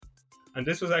And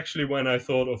this was actually when I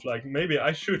thought of like maybe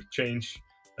I should change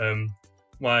um,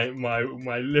 my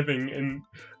living in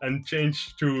and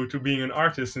change to being an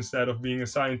artist instead of being a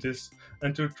scientist,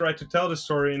 and to try to tell the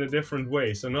story in a different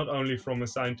way. So not only from a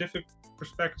scientific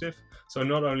perspective, so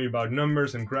not only about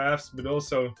numbers and graphs, but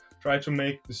also try to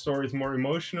make the stories more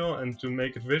emotional and to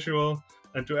make it visual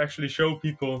and to actually show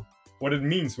people what it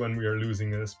means when we are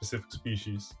losing a specific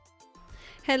species.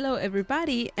 Hello,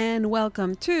 everybody, and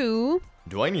welcome to.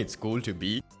 Do I need school to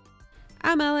be?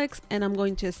 I'm Alex, and I'm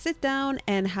going to sit down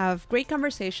and have great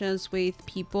conversations with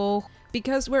people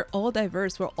because we're all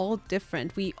diverse, we're all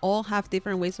different, we all have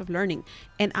different ways of learning.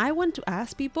 And I want to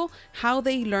ask people how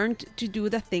they learned to do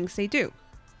the things they do.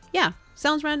 Yeah,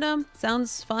 sounds random,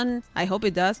 sounds fun. I hope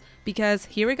it does, because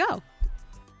here we go.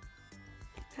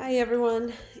 Hi,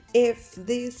 everyone. If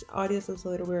this audio sounds a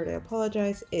little weird, I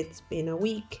apologize. It's been a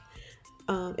week.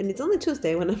 And it's only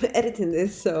Tuesday when I'm editing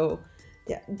this, so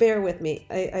yeah, bear with me.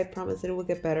 I promise it will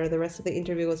get better. The rest of the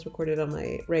interview was recorded on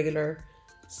my regular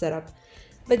setup.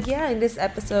 But yeah, in this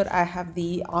episode, I have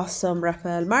the awesome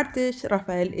Rafael Martich.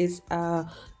 Rafael is a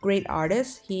great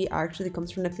artist. He actually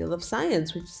comes from the field of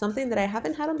science, which is something that I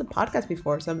haven't had on the podcast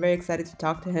before. So I'm very excited to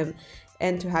talk to him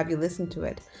and to have you listen to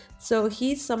it. So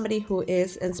he's somebody who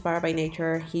is inspired by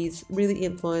nature. He's really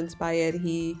influenced by it.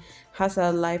 He has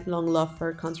a lifelong love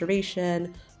for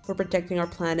conservation, for protecting our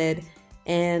planet.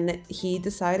 And he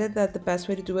decided that the best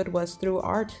way to do it was through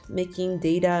art, making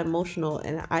data emotional.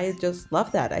 And I just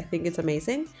love that. I think it's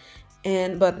amazing.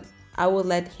 But I will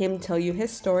let him tell you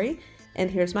his story. And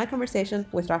here's my conversation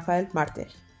with Rafael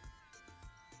Martich.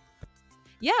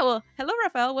 Yeah, well, hello,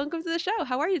 Rafael. Welcome to the show.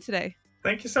 How are you today?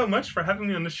 Thank you so much for having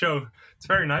me on the show. It's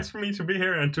very nice for me to be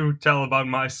here and to tell about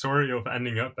my story of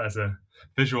ending up as a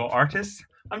visual artist.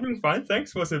 I'm doing fine,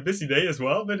 thanks. It was a busy day as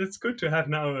well, but it's good to have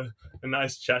now a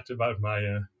nice chat about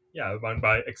about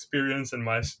my experience and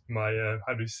my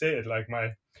how do you say it, like my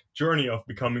journey of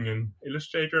becoming an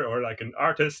illustrator or like an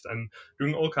artist and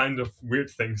doing all kinds of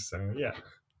weird things. Yeah.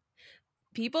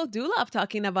 People do love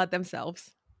talking about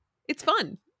themselves. It's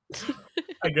fun.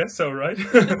 I guess so, right?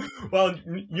 Well,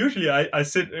 usually I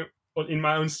sit in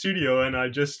my own studio and I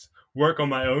just work on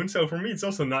my own. So for me, it's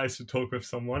also nice to talk with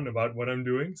someone about what I'm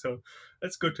doing. So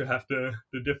it's good to have the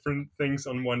different things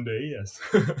on one day. Yes.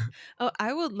 Oh,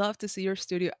 I would love to see your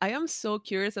studio. I am so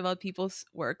curious about people's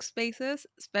workspaces,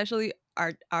 especially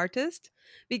artists,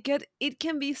 because it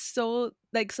can be so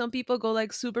like some people go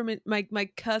like super. My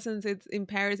cousins, it's in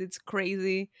Paris. It's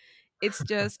crazy. It's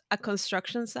just a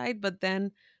construction site, but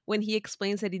then when he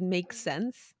explains that it makes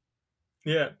sense,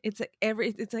 Yeah. it's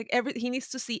like every he needs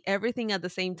to see everything at the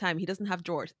same time. He doesn't have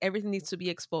drawers. Everything needs to be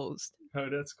exposed, Oh,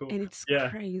 that's cool. and it's Yeah.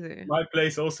 crazy. My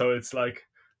place also, it's like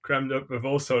crammed up with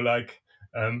also like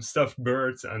stuffed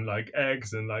birds and like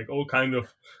eggs and like all kind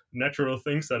of natural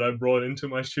things that I brought into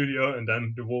my studio. And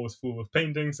then the wall is full of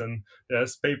paintings and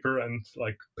there's paper and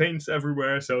like paints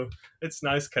everywhere. So it's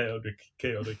nice, chaotic.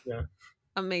 Yeah.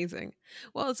 Amazing.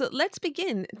 Well, so let's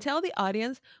begin. Tell the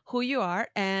audience who you are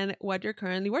and what you're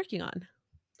currently working on.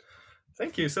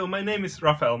 Thank you. So my name is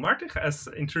Rafael Martig, as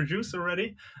introduced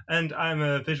already, and I'm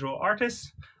a visual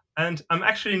artist. And I'm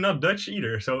actually not Dutch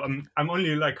either. So I'm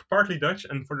only like partly Dutch,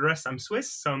 and for the rest I'm Swiss.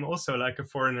 So I'm also like a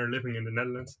foreigner living in the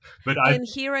Netherlands. But I And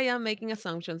here I am making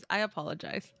assumptions. I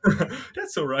apologize.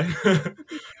 that's all right.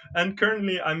 And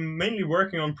currently I'm mainly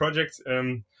working on projects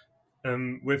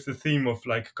with the theme of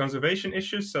like conservation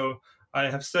issues. So I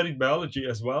have studied biology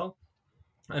as well,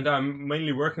 and I'm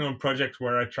mainly working on projects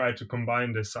where I try to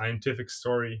combine the scientific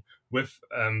story with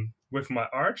my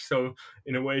art. So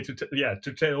in a way to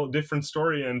tell a different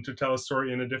story and to tell a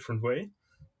story in a different way.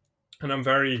 And I'm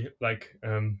very like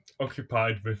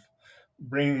occupied with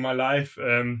bringing my life.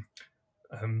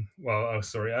 Well, oh,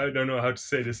 sorry, I don't know how to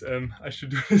say this. I should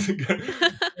do this again.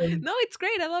 Um, No, it's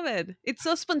great. I love it. It's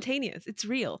so spontaneous. It's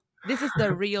real. This is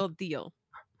the real deal.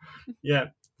 yeah,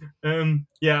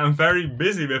 yeah, I'm very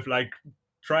busy with like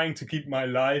trying to keep my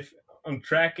life on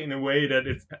track in a way that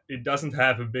it doesn't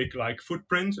have a big like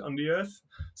footprint on the earth.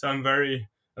 So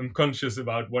I'm conscious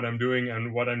about what I'm doing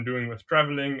and what I'm doing with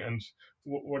traveling and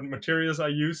what materials I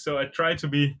use. So I try to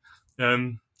be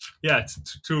um yeah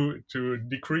to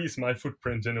decrease my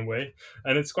footprint in a way.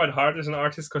 And it's quite hard as an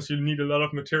artist because you need a lot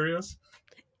of materials.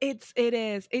 It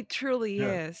is. It truly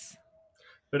Yeah. is.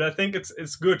 But I think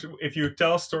it's good if you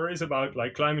tell stories about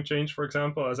like climate change, for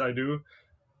example, as I do.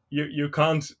 You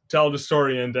can't tell the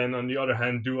story and then on the other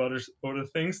hand do other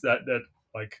things that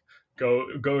like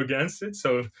go against it.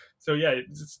 So yeah,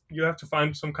 you have to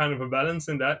find some kind of a balance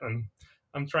in that, and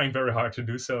I'm trying very hard to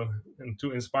do so and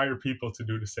to inspire people to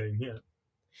do the same. Yeah.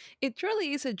 It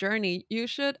truly is a journey. You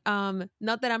should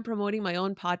not that I'm promoting my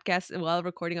own podcast while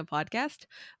recording a podcast,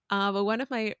 but one of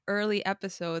my early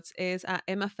episodes is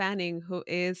Emma Fanning, who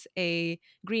is a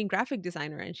green graphic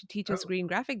designer, and she teaches Oh, green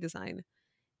graphic design.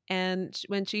 And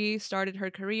when she started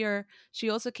her career, she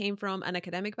also came from an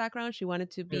academic background. She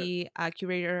wanted to yeah, be a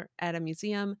curator at a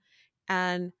museum,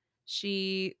 and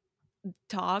she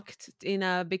talked in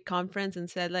a big conference and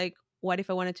said like, what if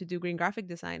I wanted to do green graphic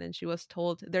design? And she was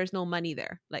told there's no money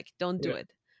there, like don't do yeah.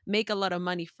 it, make a lot of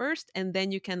money first and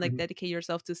then you can like Mhm. dedicate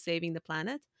yourself to saving the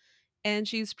planet. And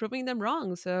she's proving them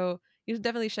wrong, so you should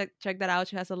definitely check that out.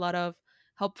 She has a lot of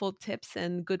helpful tips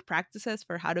and good practices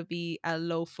for how to be a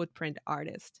low footprint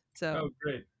artist. Oh, So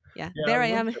great. yeah, Yeah, I there I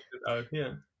will am. check it out.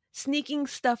 Yeah, Sneaking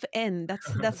stuff in.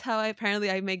 That's how I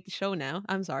make the show now.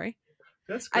 I'm sorry.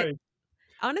 that's I great.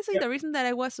 Honestly, Yeah, the reason that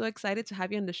I was so excited to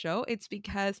have you on the show, it's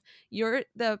because you're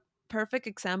the perfect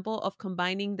example of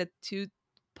combining the two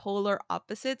polar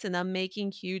opposites, and I'm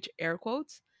making huge air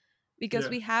quotes because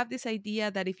yeah, we have this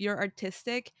idea that if you're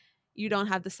artistic, you don't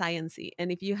have the sciency,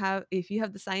 and if you have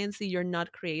the sciency, you're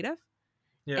not creative.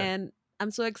 yeah. And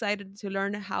I'm so excited to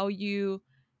learn how you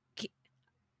ca-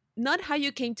 not how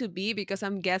you came to be, because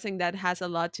I'm guessing that has a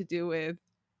lot to do with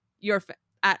your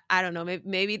I don't know,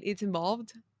 maybe it's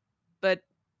involved, but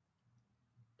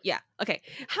yeah, okay.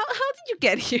 How did you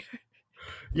get here?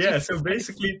 Yeah, so Jesus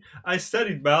Christ. basically, I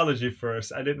studied biology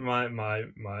first. I did my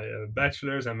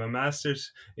bachelor's and my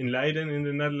master's in Leiden in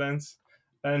the Netherlands,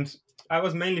 and I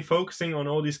was mainly focusing on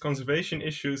all these conservation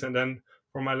issues. And then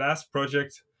for my last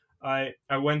project, I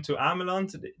went to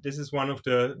Ameland. This is one of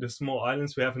the small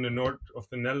islands we have in the north of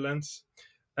the Netherlands,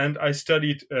 and I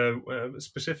studied a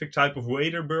specific type of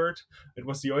wader bird. It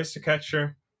was the oyster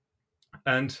catcher,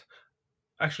 and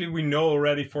actually we know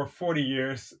already for 40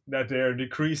 years that they are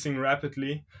decreasing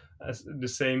rapidly, as the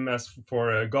same as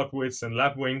for godwits and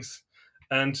lapwings.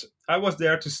 And I was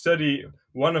there to study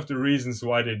one of the reasons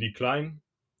why they decline.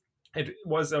 It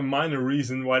was a minor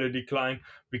reason why they decline,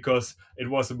 because it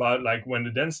was about like when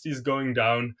the density is going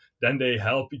down, then they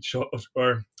help each other,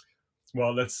 or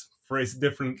well, let's phrase it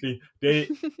differently.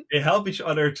 They help each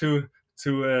other to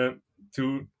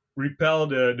repel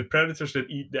the predators that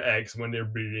eat the eggs when they're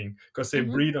breeding, because they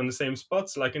Hmm. breed on the same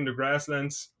spots like in the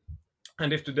grasslands.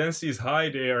 And if the density is high,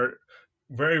 they are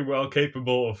very well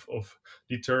capable of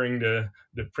deterring the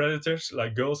predators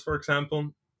like gulls, for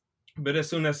example. But as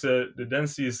soon as the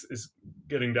density is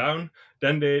getting down,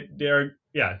 then they are,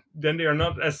 yeah, then they are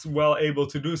not as well able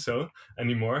to do so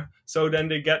anymore. So then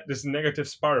they get this negative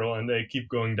spiral and they keep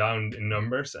going down in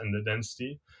numbers and the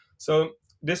density. So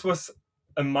this was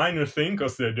a minor thing,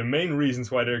 because the main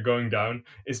reasons why they're going down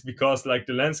is because like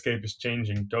the landscape is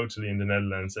changing totally in the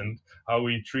Netherlands, and how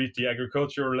we treat the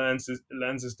agricultural lands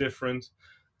is different.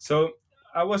 So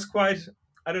I was quite,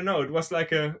 I don't know, it was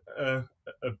like a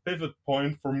pivot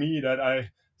point for me, that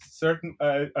I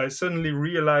suddenly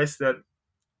realized that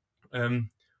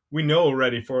um, we know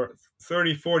already for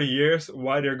 30, 40 years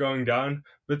why they're going down,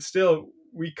 but still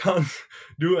we can't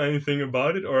do anything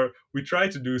about it, or we try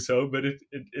to do so, but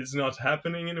it's not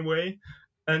happening in a way.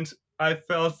 And I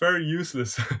felt very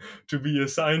useless to be a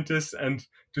scientist and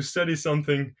to study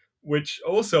something which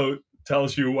also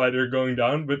tells you why they're going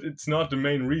down, but it's not the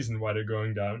main reason why they're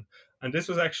going down. And this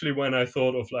was actually when I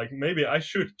thought of like, maybe I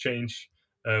should change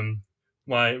um,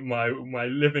 my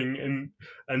living in,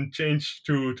 and change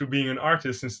to being an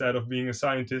artist instead of being a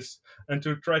scientist, and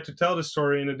to try to tell the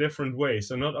story in a different way.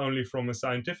 So not only from a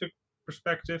scientific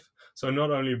perspective, so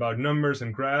not only about numbers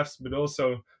and graphs, but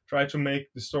also try to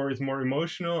make the stories more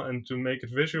emotional and to make it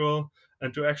visual,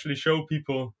 and to actually show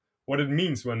people what it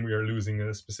means when we are losing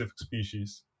a specific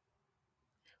species.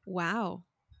 Wow.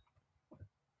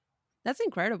 That's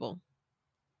incredible.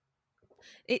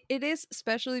 It is,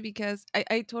 especially because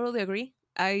I totally agree.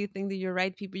 I think that you're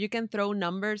right. People, you can throw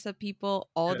numbers at people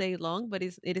all Yeah, day long, but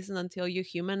it isn't until you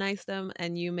humanize them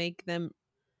and you make them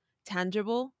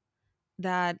tangible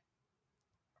that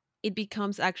it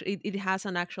becomes actually, it has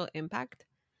an actual impact.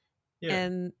 yeah,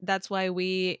 And that's why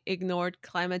we ignored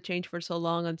climate change for so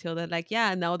long, until they're like,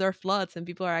 yeah, now there are floods and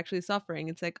people are actually suffering.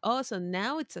 It's like, oh, so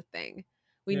now it's a thing.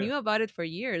 We yeah, knew about it for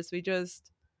years. We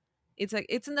just, it's like,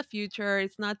 it's in the future.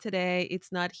 It's not today.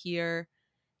 It's not here.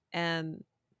 And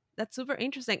that's super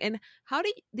interesting. And how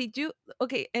did you,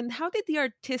 okay, and how did the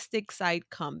artistic side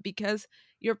come? Because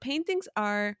your paintings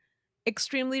are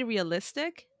extremely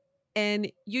realistic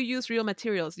and you use real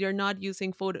materials. You're not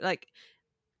using photo, like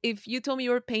if you told me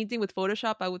you were painting with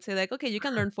Photoshop, I would say like, okay, you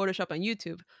can learn Photoshop on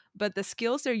YouTube, but the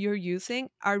skills that you're using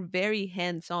are very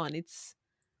hands-on. It's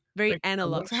very thank you so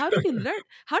analog. So much. how do you learn?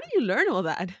 How do you learn all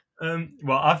that?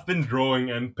 Well, I've been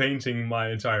drawing and painting my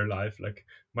entire life. Like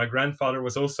my grandfather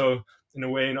was also, in a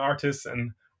way, an artist,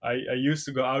 and I used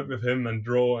to go out with him and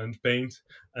draw and paint.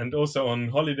 And also on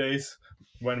holidays,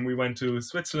 when we went to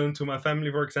Switzerland to my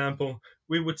family, for example,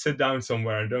 we would sit down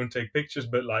somewhere and don't take pictures,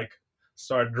 but like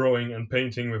start drawing and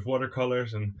painting with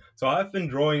watercolors. And so I've been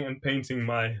drawing and painting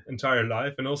my entire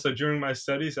life. And also during my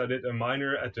studies, I did a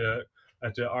minor at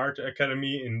the art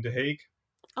academy in The Hague.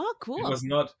 Oh, It cool. was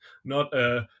not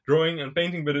drawing and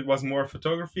painting, but it was more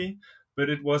photography. But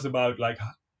it was about like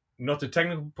not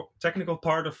the technical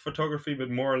part of photography, but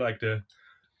more like the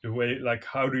way, like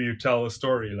how do you tell a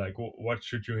story, like what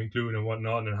should you include and what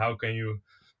not, and how can you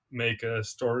make a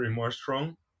story more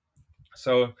strong.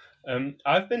 So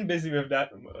I've been busy with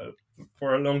that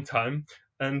for a long time,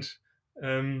 and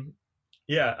um,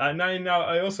 yeah, and I now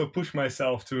I also push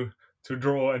myself to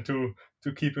draw and to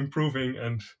keep improving.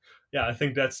 And yeah, I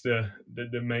think that's the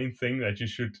main thing, that you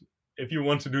should, if you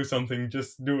want to do something,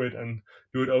 just do it and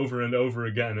do it over and over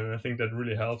again. And I think that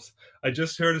really helps. I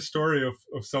just heard a story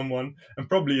of someone, and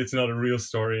probably it's not a real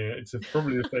story, it's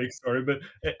probably a fake story, but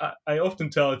I often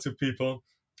tell it to people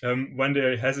when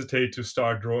they hesitate to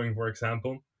start drawing, for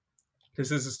example. This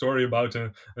is a story about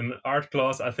an art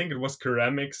class. I think it was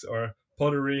ceramics or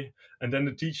pottery. And then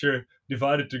the teacher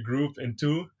divided the group in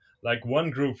two. Like one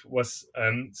group was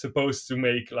supposed to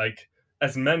make like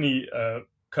as many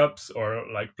cups or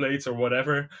like plates or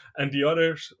whatever, and the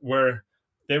others were,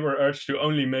 they were urged to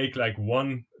only make like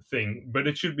one thing, but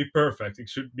it should be perfect. It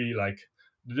should be like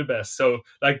the best. So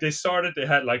like they started, they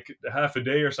had like half a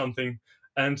day or something,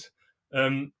 and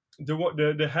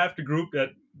the half the group that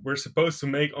were supposed to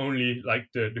make only like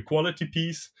the quality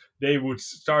piece, they would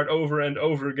start over and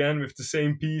over again with the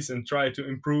same piece and try to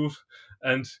improve.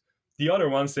 And the other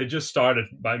ones, they just started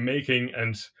by making,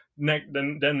 and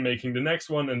then making the next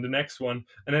one and the next one.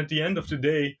 And at the end of the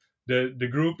day, the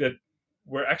group that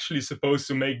were actually supposed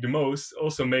to make the most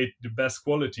also made the best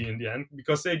quality in the end,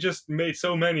 because they just made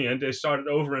so many and they started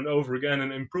over and over again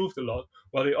and improved a lot,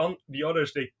 while the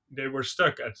others, they were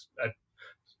stuck at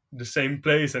the same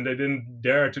place and they didn't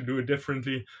dare to do it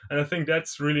differently. And I think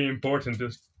that's really important,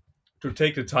 to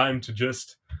take the time to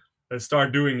just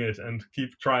start doing it and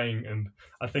keep trying. And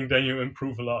I think then you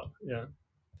improve a lot. Yeah.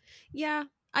 Yeah,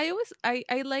 I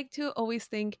like to always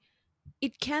think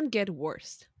it can get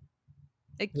worse.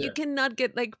 Like you Yeah. cannot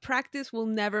get like practice will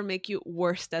never make you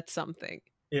worse at something.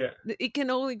 Yeah. It can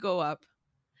only go up.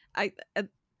 I uh,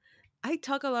 I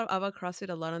talk a lot about CrossFit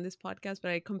a lot on this podcast,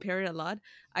 but I compare it a lot.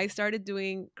 I started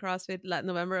doing CrossFit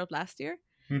November of last year,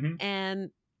 Hmm.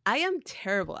 and I am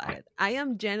terrible at it. I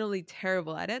am genuinely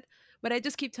terrible at it, but I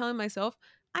just keep telling myself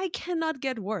I cannot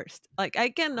get worse. Like I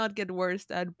cannot get worse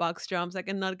at box jumps. I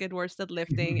cannot get worse at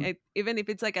lifting. Even if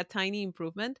it's like a tiny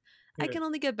improvement, I Yeah. can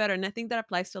only get better. And I think that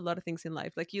applies to a lot of things in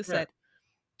life. Like you Yeah. said,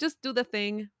 just do the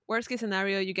thing. Worst case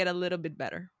scenario, you get a little bit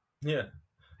better. Yeah.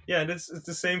 Yeah, and it's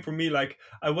the same for me. Like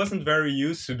I wasn't very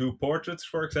used to do portraits,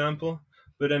 for example,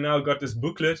 but I now got this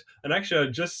booklet, and actually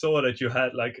I just saw that you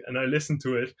had like, and I listened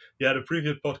to it. You had a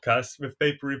previous podcast with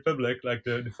Paper Republic, like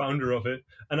the founder of it,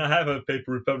 and I have a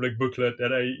Paper Republic booklet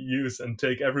that I use and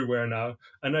take everywhere now.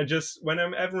 And I just,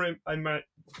 whenever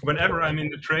I'm in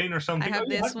the train or I something, oh, have you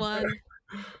this have it one.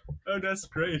 there. Oh, that's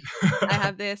great. I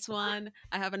have this one.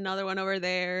 I have another one over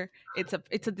there. It's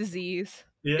a disease.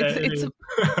 Yeah, It's it it's a is.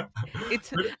 it's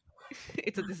But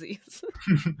it's a disease.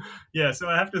 yeah, so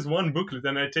I have this one booklet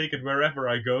and I take it wherever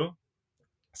I go.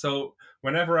 So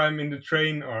whenever I'm in the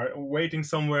train or waiting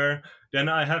somewhere, then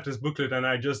I have this booklet and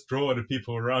I just draw the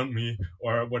people around me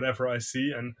or whatever I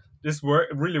see. And this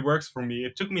really works for me.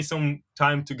 It took me some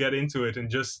time to get into it and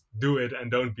just do it, and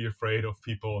don't be afraid of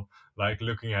people like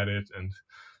looking at it, and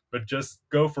but just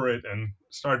go for it and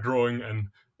start drawing. And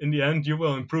in the end, you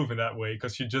will improve in that way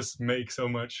because you just make so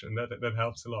much, and that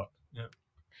helps a lot. Yeah.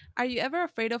 Are you ever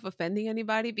afraid of offending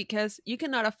anybody? Because you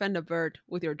cannot offend a bird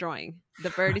with your drawing. The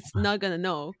bird is not gonna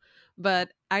know.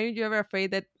 But aren't you ever afraid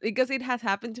that because it has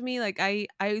happened to me? Like I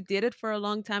did it for a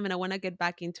long time, and I want to get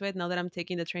back into it now that I'm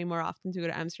taking the train more often to go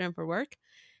to Amsterdam for work.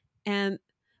 And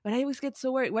but I always get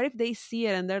so worried. What if they see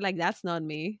it and they're like, "That's not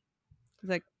me"? It's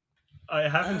like, I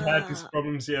haven't had these uh,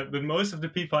 problems yet, but most of the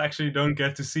people actually don't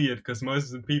get to see it because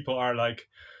most of the people are like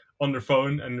on their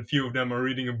phone, and a few of them are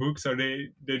reading a book, so they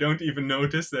don't even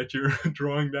notice that you're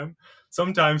drawing them.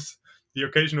 Sometimes the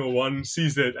occasional one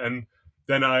sees it, and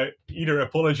then I either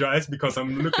apologize because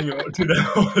I'm looking to them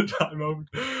all the time,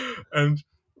 and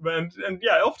and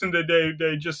yeah, often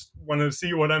they just want to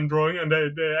see what I'm drawing, and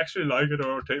they actually like it,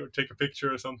 or take a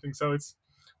picture or something. So it's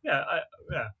yeah,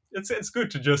 yeah, it's good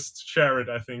to just share it.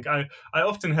 I think I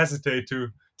often hesitate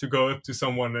to go up to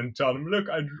someone and tell them, look,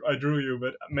 I drew you,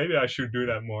 but maybe I should do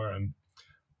that more. And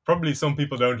probably some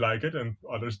people don't like it and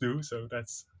others do, so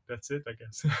that's it, I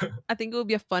guess. I think it would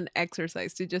be a fun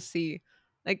exercise to just see,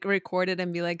 like, record it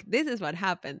and be like, this is what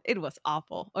happened. It was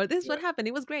awful. Or this is Yeah. what happened.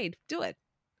 It was great. Do it.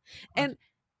 Okay. And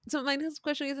so my next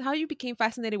question is how you became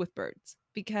fascinated with birds,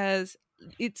 because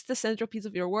it's the central piece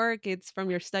of your work. It's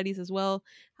from your studies as well.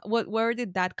 Where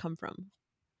did that come from?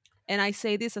 And I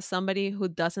say this as somebody who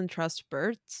doesn't trust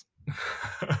birds.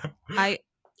 I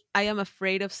I am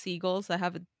afraid of seagulls. I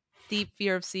have a deep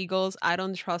fear of seagulls. I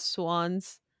don't trust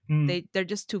swans. Hmm. They're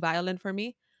just too violent for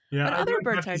me. Yeah, But I other don't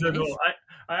birds have are this at all. nice.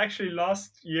 I actually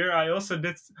last year I also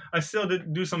did I still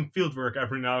did do some field work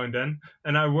every now and then,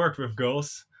 and I worked with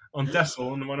gulls on Texel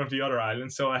on one of the other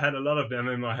islands, so I had a lot of them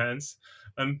in my hands.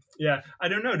 And yeah, I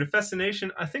don't know, the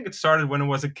fascination, I think it started when I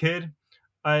was a kid.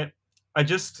 I I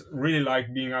just really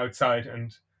liked being outside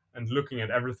and looking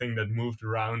at everything that moved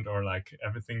around, or like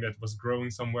everything that was growing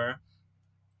somewhere.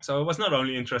 So I was not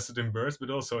only interested in birds, but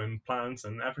also in plants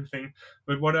and everything.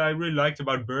 But what I really liked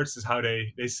about birds is how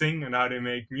they sing and how they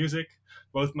make music.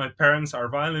 Both my parents are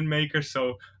violin makers,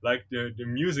 so like the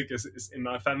music is in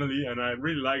my family, and I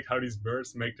really like how these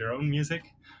birds make their own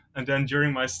music. And then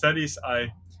during my studies,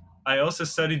 I also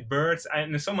studied birds,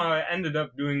 and somehow I ended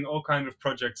up doing all kind of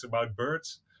projects about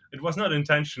birds. It was not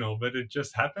intentional, but it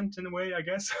just happened in a way, I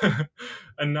guess.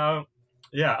 And now,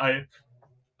 yeah,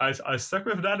 I stuck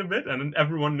with that a bit, and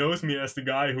everyone knows me as the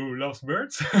guy who loves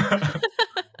birds.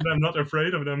 And I'm not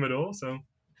afraid of them at all. So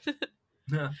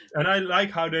yeah, and I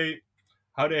like how they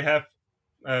have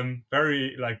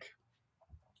very like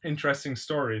interesting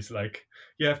stories. Like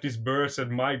you have these birds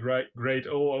that migrate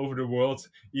all over the world,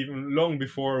 even long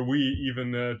before we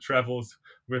even traveled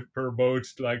with per boat,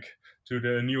 like to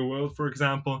the New World, for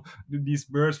example. These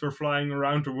birds were flying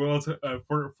around the world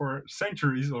for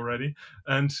centuries already,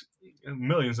 and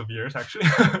millions of years actually.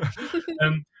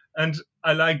 um, and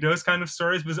I like those kind of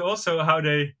stories, but also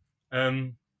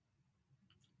um,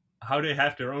 how they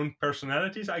have their own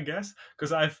personalities, I guess.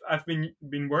 Because I've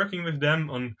been working with them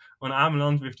on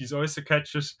Ameland with these oyster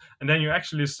catchers, and then you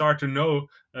actually start to know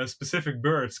specific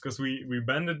birds because we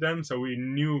banded them, so we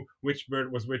knew which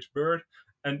bird was which bird.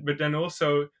 And but then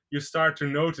also you start to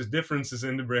notice differences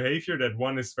in the behavior. That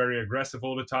one is very aggressive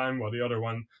all the time, while the other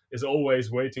one is always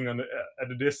waiting at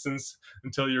a distance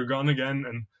until you're gone again.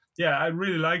 And yeah, I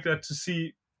really like that to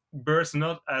see birds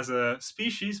not as a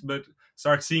species, but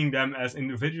start seeing them as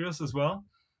individuals as well.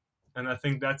 And I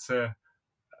think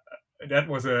that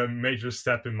was a major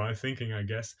step in my thinking, I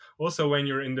guess. Also, when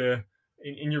you're in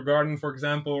your garden, for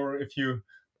example, or if you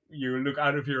look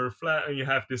out of your flat and you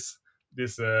have this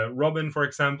robin, for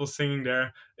example, singing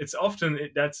there, it's often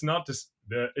that's not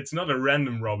it's not a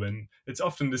random robin. It's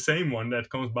often the same one that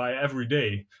comes by every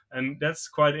day, and that's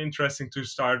quite interesting to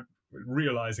start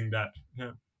realizing that.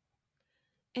 Yeah.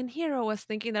 And here I was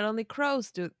thinking that only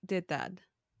crows did that.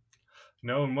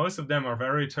 No, most of them are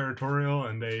very territorial,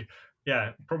 and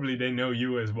yeah, probably they know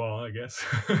you as well, I guess.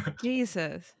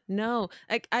 Jesus, no.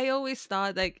 Like I always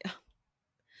thought, like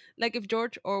if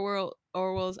George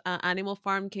Orwell's Animal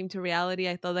Farm came to reality,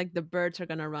 I thought like the birds are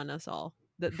gonna run us all.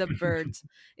 The birds.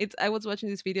 It's I was watching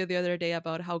this video the other day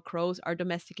about how crows are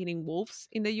domesticating wolves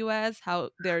in the U.S.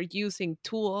 How they're using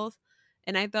tools,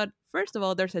 and I thought first of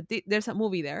all, there's a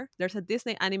movie there. There's a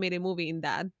Disney animated movie in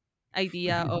that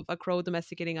idea of a crow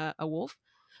domesticating a wolf,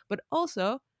 but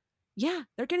also yeah,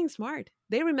 they're getting smart.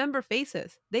 They remember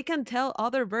faces. They can tell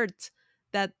other birds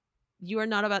that you are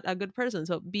not about a good person.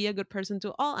 So be a good person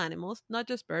to all animals, not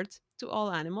just birds, to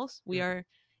all animals. We Yeah, are,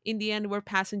 in the end, we're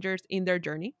passengers in their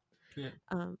journey. yeah.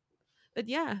 Um, but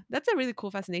yeah, that's a really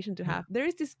cool fascination to Yeah. have. There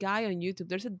is this guy on YouTube.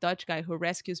 There's a Dutch guy who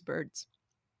rescues birds.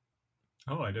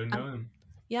 Oh, I don't Um, know him.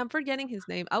 yeah, I'm forgetting his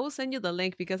name. I will send you the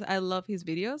link because I love his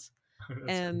videos,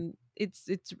 That's cool. and it's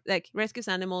like rescues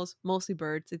animals, mostly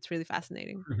birds. It's really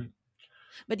fascinating.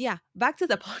 But yeah, back to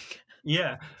the podcast.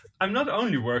 Yeah, I'm not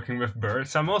only working with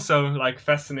birds. I'm also like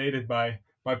fascinated by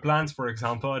plants. For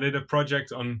example, I did a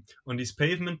project on these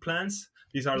pavement plants.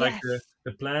 These are like Yes.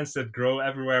 the plants that grow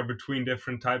everywhere between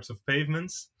different types of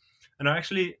pavements. And I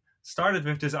actually started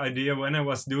with this idea when I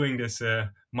was doing this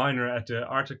minor at the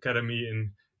art academy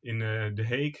in The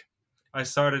Hague. I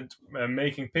started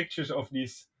making pictures of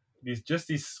these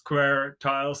square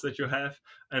tiles that you have,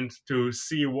 and to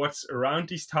see what's around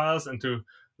these tiles, and to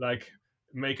like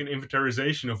make an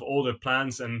inventarization of all the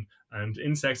plants and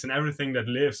insects and everything that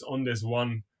lives on this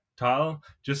one tile,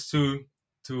 just to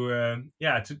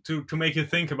make you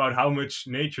think about how much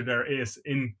nature there is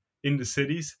in the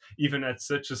cities, even at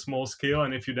such a small scale.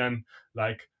 And if you then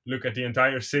like look at the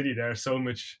entire city. There's so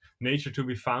much nature to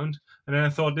be found. And then I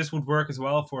thought this would work as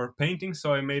well for painting,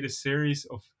 so I made a series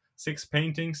of 6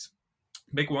 paintings,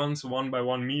 big ones, 1 by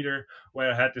 1 meter,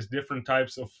 where I had these different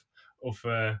types of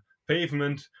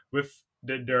pavement with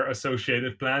their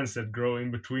associated plants that grow in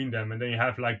between them, and then you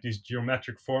have like these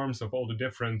geometric forms of all the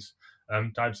different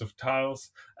types of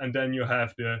tiles, and then you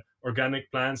have the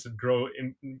organic plants that grow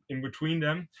in between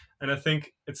them. And I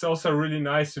think it's also really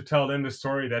nice to tell them the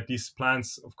story that these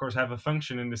plants, of course, have a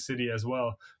function in the city as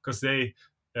well, because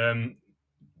um,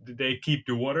 they keep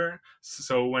the water.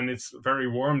 So when it's very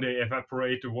warm, they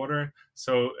evaporate the water.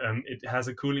 So it has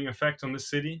a cooling effect on the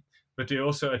city. But they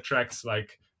also attracts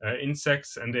like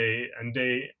insects, and they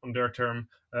on their term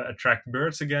attract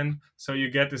birds again. So you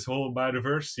get this whole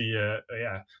biodiversity,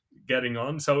 yeah, getting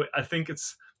on. So I think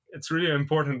it's really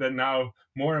important that now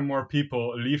more and more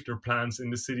people leave their plants in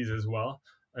the cities as well.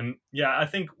 And yeah, I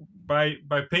think by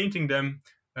painting them,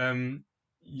 um,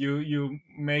 you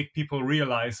make people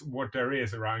realize what there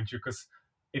is around you, because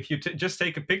if you just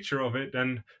take a picture of it,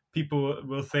 then people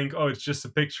will think, oh, it's just a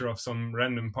picture of some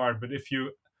random part. But if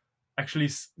you actually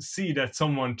see that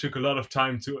someone took a lot of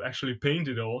time to actually paint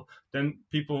it all, then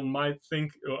people might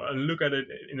think or look at it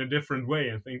in a different way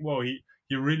and think, whoa, he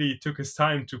really took his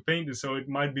time to paint it, so it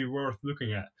might be worth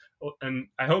looking at. And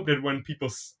I hope that when people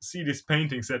see these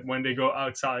paintings, that when they go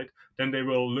outside, then they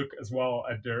will look as well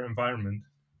at their environment.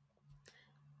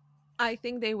 I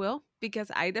think they will, because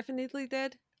I definitely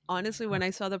did. Honestly, when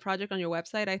I saw the project on your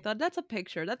website, I thought that's a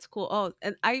picture. That's cool. Oh,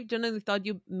 and I genuinely thought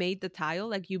you made the tile,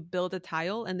 like you built a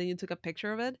tile and then you took a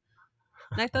picture of it.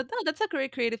 And I thought, oh, that's a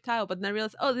great creative tile. But then I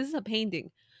realized, oh, this is a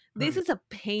painting. This is a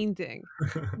painting.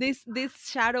 These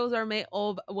shadows are made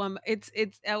of one. It's.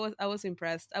 I was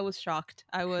impressed. I was shocked.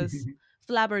 I was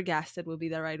flabbergasted. Would be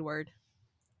the right word.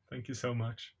 Thank you so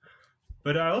much.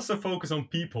 But I also focus on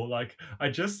people. Like I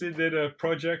just did a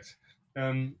project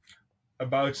um,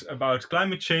 about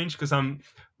climate change, because I'm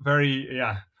very,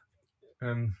 yeah.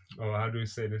 Oh, how do you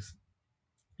say this?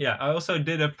 Yeah, I also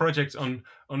did a project on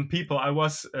people. I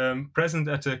was present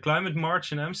at the climate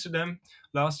march in Amsterdam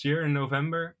last year in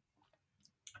November,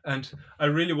 and I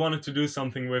really wanted to do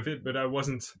something with it, but I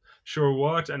wasn't sure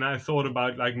what. And I thought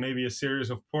about like maybe a series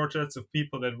of portraits of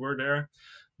people that were there,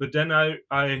 but then I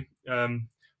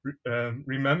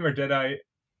remembered that I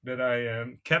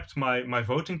kept my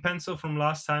voting pencil from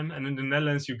last time, and in the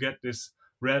Netherlands you get this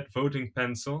red voting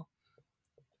pencil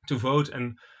to vote.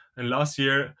 And last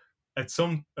year at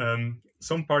some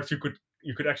parts you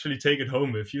could actually take it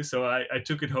home with you, so I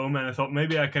took it home and I thought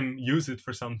maybe I can use it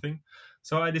for something.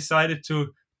 So I decided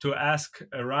to ask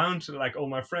around, like all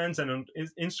my friends and on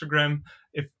Instagram,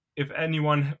 if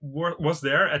anyone was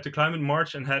there at the climate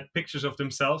march and had pictures of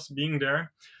themselves being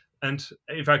there, and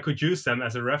if I could use them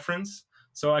as a reference.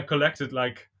 So I collected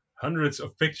like hundreds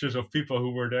of pictures of people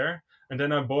who were there, and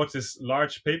then I bought this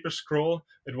large paper scroll.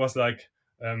 It was like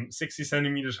 60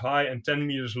 centimeters high and 10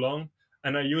 meters long.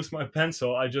 And I used my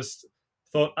pencil. I just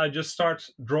thought I just start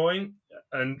drawing,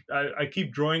 and I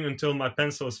keep drawing until my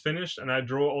pencil is finished. And I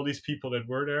draw all these people that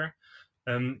were there,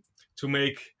 um, to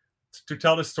make to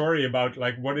tell the story about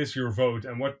like what is your vote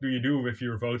and what do you do with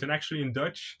your vote. And actually in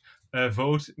Dutch,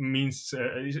 vote means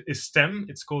is stem.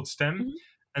 It's called stem, Mhm.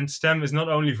 and stem is not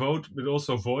only vote but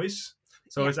also voice.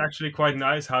 So Yeah. it's actually quite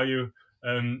nice how you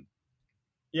um,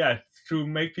 yeah, to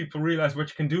make people realize what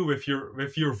you can do with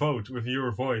your vote, with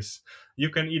your voice. You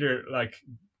can either like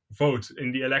vote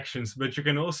in the elections, but you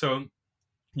can also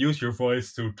use your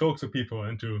voice to talk to people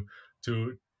and to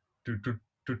to to,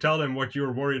 to tell them what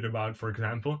you're worried about, for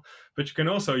example. But you can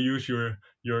also use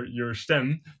your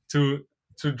stem to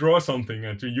draw something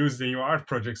and to use it in your art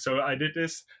project. So I did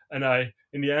this, and I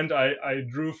in the end I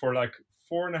drew for like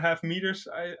 4.5 meters,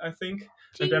 I think,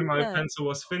 and then my Jesus. pencil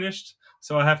was finished.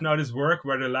 So I have now this work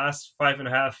where the last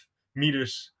 5.5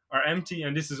 meters are empty,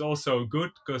 and this is also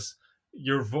good because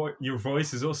your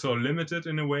voice is also limited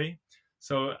in a way.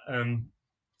 So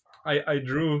I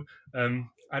drew,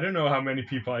 I don't know how many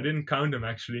people, I didn't count them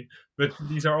actually, but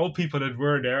these are all people that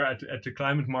were there at the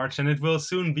climate march, and it will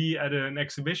soon be at an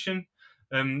exhibition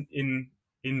in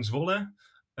Zwolle.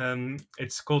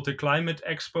 It's called the Climate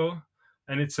Expo,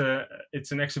 and it's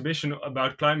an exhibition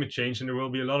about climate change, and there will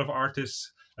be a lot of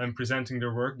artists presenting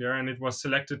their work there, and it was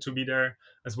selected to be there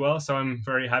as well. So I'm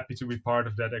very happy to be part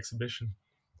of that exhibition.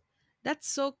 That's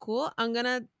so cool. I'm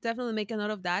gonna definitely make a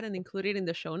note of that and include it in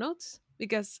the show notes,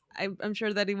 because I'm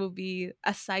sure that it will be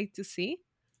a sight to see.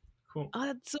 Cool. Oh,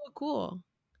 that's so cool.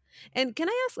 And can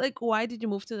I ask, like, why did you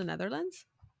move to the Netherlands?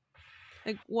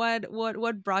 Like,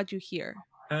 what brought you here?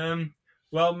 Um,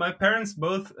 well, my parents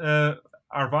both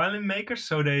are violin makers.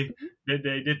 So Mhm.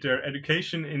 they did their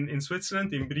education in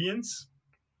Switzerland in Brienz,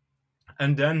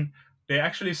 and then they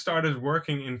actually started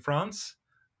working in France.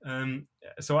 Um,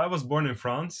 so I was born in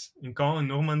France, in Caen, in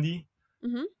Normandy,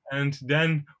 Mhm. and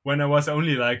then when I was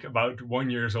only like about 1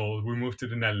 years old, we moved to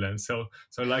the Netherlands. So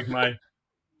like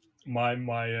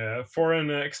my foreign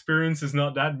experience is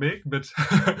not that big, but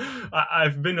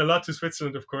I've been a lot to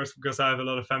Switzerland, of course, because I have a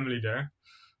lot of family there.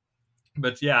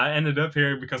 But yeah, I ended up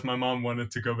here because my mom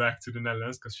wanted to go back to the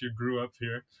Netherlands because she grew up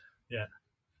here. Yeah,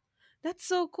 That's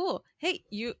so cool. Hey,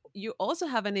 you also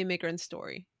have an immigrant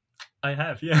story. I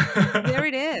have. Yeah, There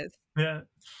it is. yeah.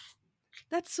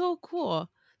 That's so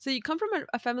cool. So you come from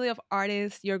a family of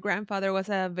artists. Your grandfather was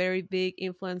a very big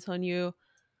influence on you.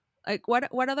 Like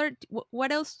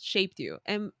what else shaped you?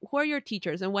 And who are your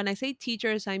teachers? And when I say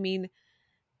teachers, I mean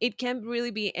it can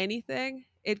really be anything.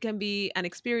 It can be an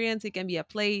experience, it can be a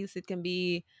place, it can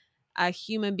be a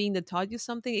human being that taught you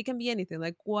something. It can be anything.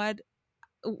 Like what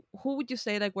who would you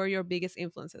say like were your biggest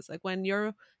influences? Like when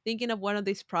you're thinking of one of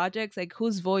these projects, like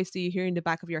whose voice do you hear in the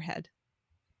back of your head?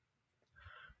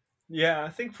 Yeah, I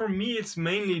think for me it's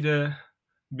mainly the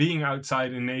being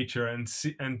outside in nature and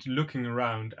looking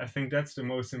around. I think that's the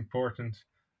most important.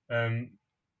 Um,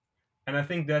 and I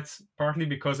think that's partly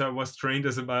because I was trained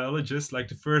as a biologist. Like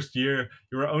the first year,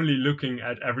 you're only looking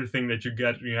at everything that you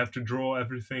get. You have to draw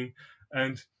everything,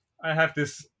 and I have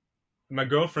this my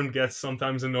girlfriend gets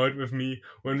sometimes annoyed with me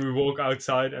when we walk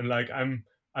outside and like I'm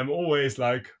always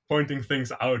like pointing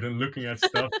things out and looking at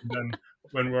stuff, and then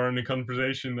when we're in a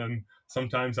conversation and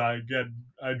sometimes I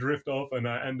drift off and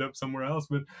I end up somewhere else.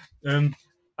 But um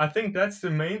I think that's the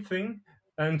main thing.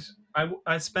 And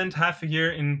I spent half a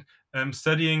year in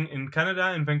studying in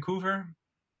Canada, in Vancouver,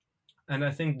 and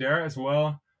I think there as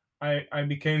well I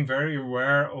became very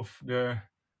aware of the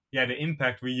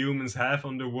impact we humans have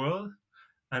on the world.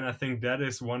 And I think that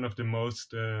is one of the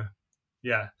most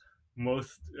yeah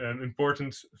most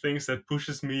important things that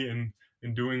pushes me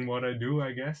in doing what I do,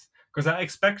 I guess. Because I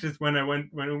expected when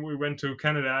we went to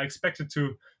Canada, I expected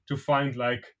to find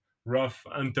like rough,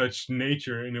 untouched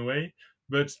nature in a way,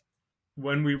 but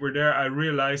when we were there, I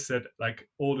realized that like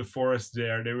all the forests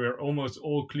there, they were almost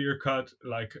all clear cut,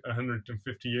 like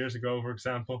 150 years ago, for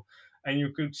example, and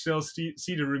you could still see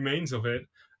the remains of it.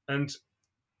 And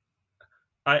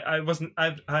I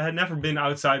had never been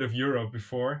outside of Europe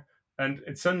before, and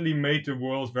it suddenly made the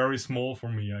world very small for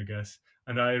me, I guess.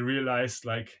 And I realized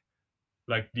like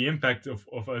the impact of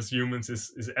us humans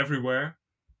is everywhere.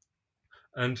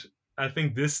 And I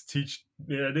think this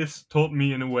taught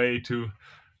me in a way to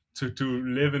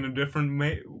live in a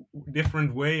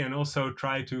different way, and also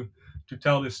try to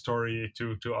tell this story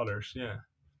to others. Yeah.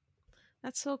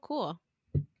 That's so cool.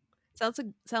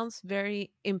 Sounds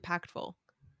very impactful.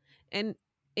 And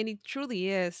it truly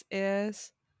is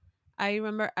I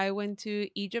remember I went to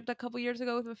Egypt a couple years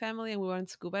ago with my family and we went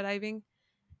scuba diving.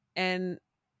 And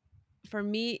for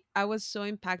me, I was so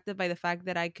impacted by the fact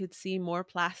that I could see more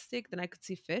plastic than I could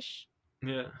see fish.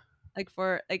 Yeah. Like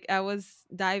for like I was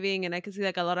diving and I could see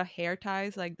like a lot of hair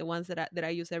ties, like the ones that I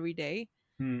use every day.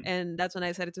 Hmm. And that's when I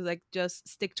decided to like just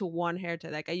stick to one hair tie.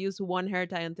 Like I use one hair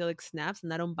tie until it snaps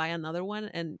and I don't buy another one.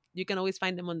 And you can always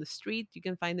find them on the street. You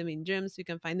can find them in gyms. You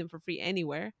can find them for free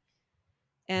anywhere.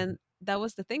 And that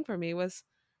was the thing for me was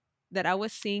that I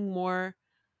was seeing more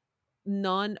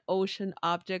non-ocean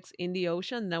objects in the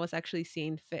ocean than I was actually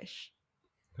seeing fish.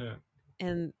 Yeah.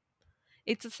 And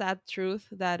it's a sad truth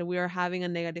that we are having a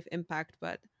negative impact,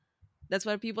 but that's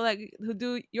why people like who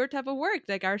do your type of work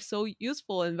like are so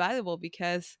useful and valuable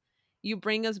because you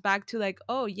bring us back to like,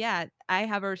 oh yeah, I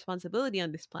have a responsibility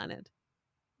on this planet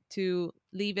to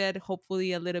leave it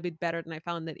hopefully a little bit better than I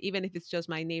found it, even if it's just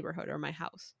my neighborhood or my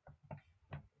house.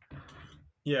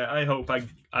 Yeah, I hope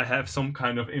I have some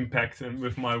kind of impact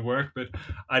with my work, but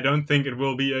I don't think it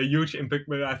will be a huge impact.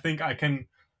 But I think I can.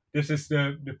 This is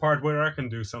the part where I can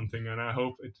do something, and I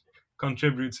hope it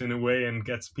contributes in a way and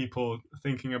gets people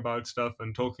thinking about stuff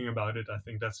and talking about it. I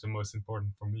think that's the most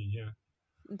important for me. Yeah.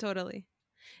 Totally.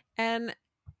 And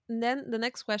then the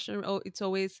next question, oh, it's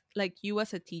always like you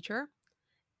as a teacher.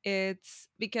 It's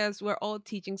because we're all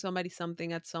teaching somebody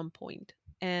something at some point,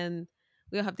 and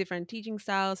we all have different teaching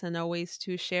styles and our ways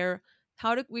to share.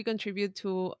 How do we contribute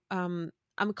to? I'm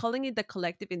calling it the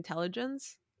collective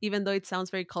intelligence, even though it sounds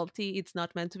very culty. It's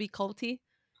not meant to be culty.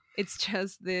 It's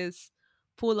just this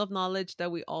pool of knowledge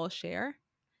that we all share.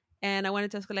 And I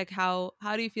wanted to ask, like, how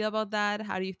do you feel about that?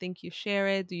 How do you think you share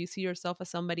it? Do you see yourself as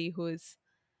somebody who is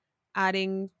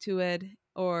adding to it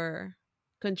or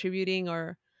contributing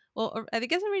or I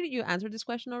guess already you answered this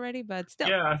question already, but still,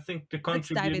 Yeah, I think the let's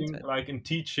dive into contributing, it. like in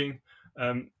teaching,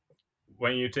 um,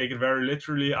 when you take it very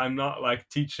literally, I'm not like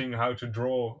teaching how to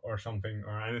draw or something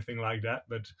or anything like that.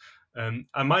 But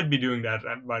I might be doing that.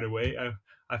 By the way,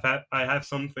 I have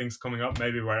some things coming up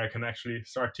maybe where I can actually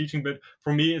start teaching. But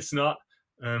for me, it's not.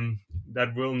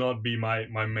 That will not be my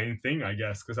main thing, I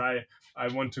guess, because I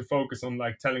want to focus on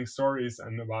like telling stories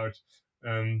and about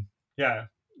yeah,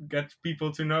 get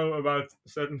people to know about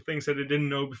certain things that they didn't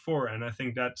know before, and I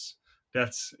think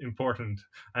that's important.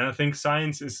 And I think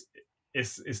science is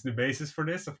the basis for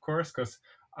this, of course, because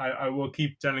I will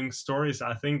keep telling stories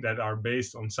I think that are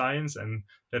based on science and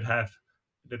that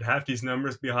have these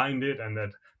numbers behind it and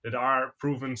that are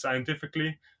proven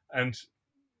scientifically. And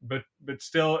but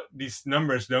still these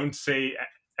numbers don't say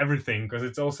everything, because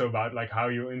it's also about like how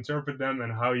you interpret them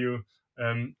and how you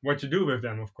what you do with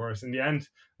them. Of course, in the end,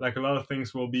 like a lot of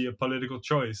things will be a political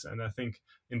choice, and I think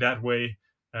in that way,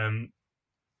 um,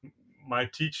 my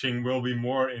teaching will be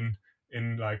more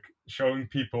in like showing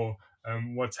people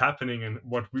what's happening and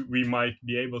what we might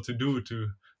be able to do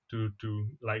to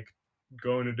like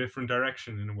go in a different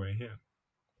direction in a way. Yeah.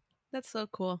 That's so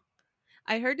cool.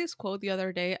 I heard this quote the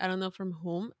other day. I don't know from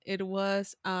whom. It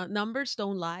was numbers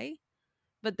don't lie,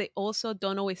 but they also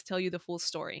don't always tell you the full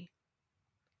story.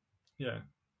 Yeah.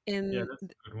 Yeah, And that's a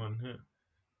good one. Yeah.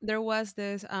 there was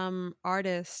this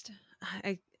artist.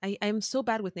 I'm so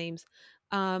bad with names.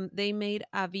 They made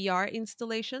a VR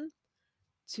installation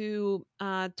to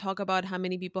talk about how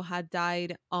many people had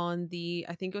died on the,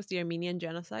 I think it was the Armenian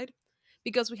genocide,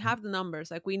 because we have the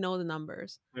numbers, like we know the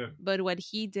numbers. Yeah. But what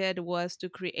he did was to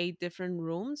create different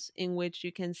rooms in which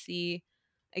you can see,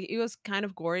 like, it was kind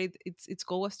of gory. Its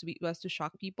goal was to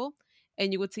shock people,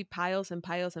 and you would see piles and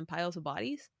piles and piles of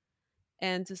bodies.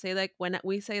 And to say, like, when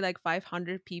we say like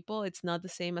 500 people, it's not the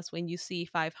same as when you see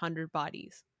 500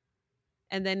 bodies.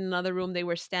 And then in another room they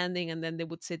were standing, and then they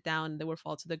would sit down and they would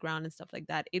fall to the ground and stuff like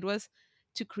that. It was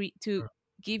to create, to Sure.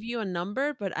 give you a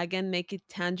number, but again make it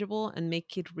tangible and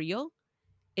make it real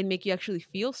and make you actually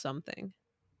feel something,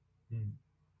 Mm.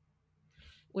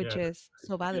 which Yeah. is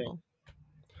so Yeah. valuable.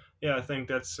 Yeah, I think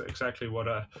that's exactly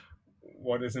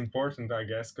what is important, I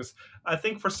guess, because I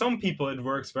think for some people it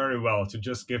works very well to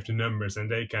just give the numbers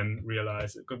and they can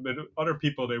realize it. But other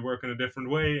people, they work in a different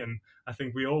way, and I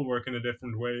think we all work in a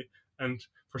different way. And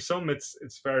for some,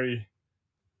 it's very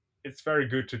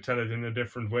good to tell it in a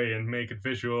different way and make it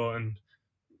visual and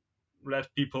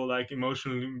let people like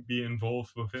emotionally be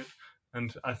involved with it.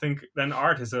 And I think then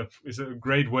art is a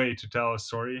great way to tell a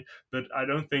story, but I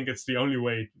don't think it's the only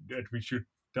way that we should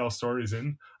tell stories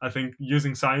in. I think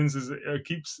using science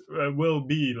keeps will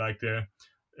be like the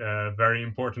very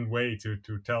important way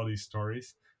to tell these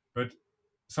stories. But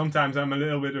sometimes I'm a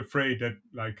little bit afraid that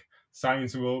like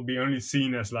science will be only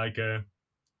seen as like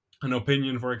an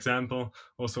opinion, for example.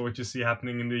 Also, what you see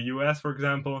happening in the US, for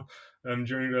example,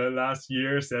 during the last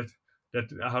years, that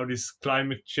how this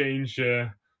climate change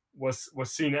was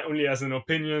seen only as an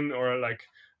opinion, or like,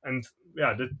 and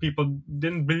yeah, that people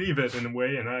didn't believe it in a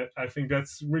way. And I think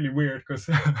that's really weird, because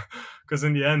because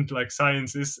in the end, like,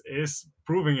 science is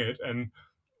proving it. And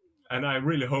I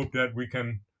really hope that we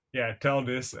can, yeah, tell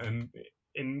this and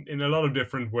in a lot of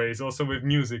different ways, also with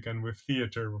music and with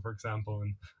theater, for example.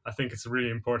 And I think it's really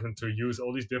important to use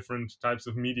all these different types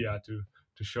of media to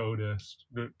show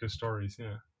the stories.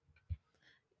 Yeah.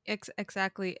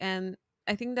 Exactly. And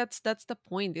I think that's the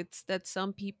point. It's that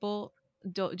some people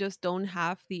don't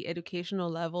have the educational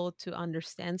level to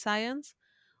understand science,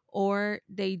 or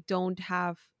they don't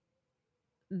have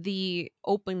the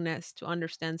openness to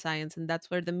understand science, and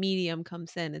that's where the medium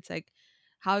comes in. It's like,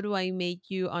 how do I make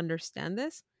you understand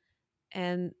this?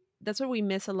 And that's where we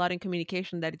miss a lot in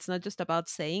communication, that it's not just about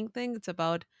saying things, it's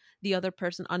about the other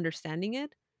person understanding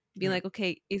it, being Yeah. like,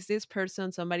 okay, is this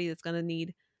person somebody that's going to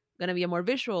be a more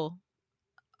visual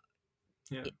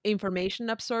Yeah. information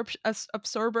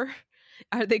absorber?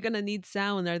 Are they going to need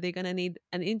sound? Are they going to need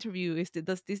an interview?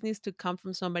 Does this needs to come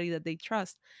from somebody that they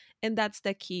trust? And that's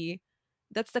the key.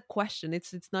 That's the question.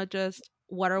 It's not just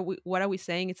what are we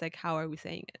saying, it's like, how are we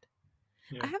saying it?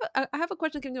 Yeah. I have a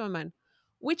question that came to my mind.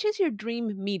 Which is your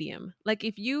dream medium? Like,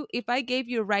 if I gave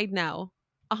you right now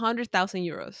 100,000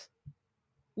 euros,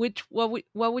 which what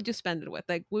would you spend it with?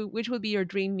 Like, which would be your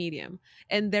dream medium?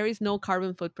 And there is no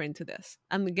carbon footprint to this.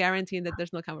 I'm guaranteeing that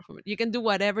there's no carbon footprint. You can do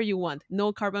whatever you want.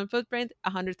 No carbon footprint.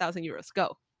 100,000 euros.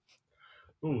 Go.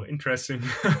 Oh, interesting.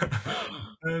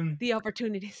 um, The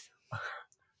opportunities.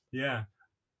 yeah.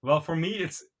 Well, for me,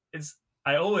 it's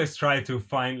I always try to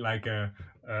find like a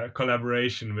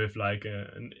collaboration with like a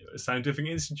scientific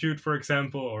institute, for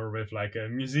example, or with like a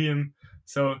museum.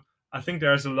 So I think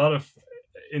there's a lot of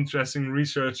interesting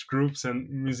research groups and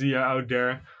musea out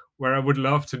there where I would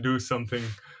love to do something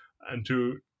and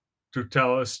to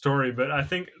tell a story. But I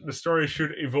think the story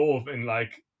should evolve in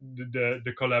like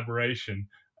the collaboration.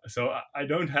 So I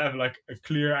don't have like a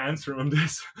clear answer on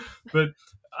this, but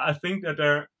I think that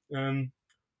there.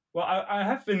 Well, I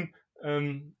have been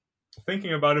um,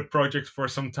 thinking about a project for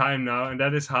some time now, and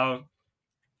that is how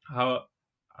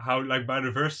how like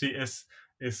biodiversity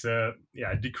is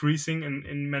yeah, decreasing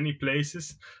in many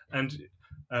places. And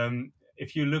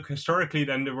if you look historically,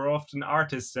 then there were often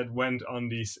artists that went on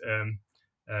these um,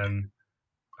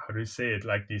 how do you say it,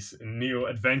 like these neo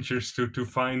adventures to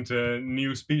find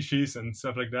new species and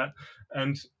stuff like that.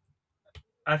 And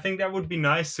I think that would be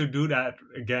nice to do that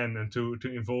again, and to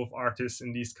involve artists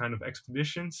in these kind of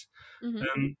expeditions. Hmm.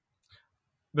 um,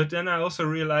 but then I also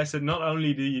realized that not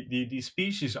only the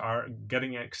species are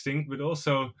getting extinct, but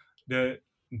also the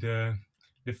the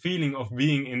the feeling of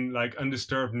being in like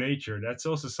undisturbed nature. That's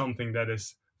also something that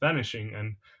is vanishing,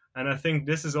 and I think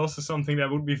this is also something that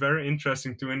would be very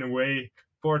interesting to, in a way,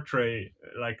 portray,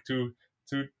 like to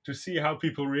see how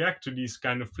people react to these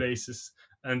kind of places,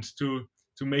 and to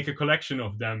make a collection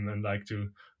of them, and like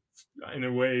to, in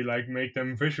a way, like make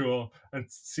them visual and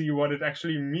see what it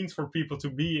actually means for people to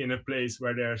be in a place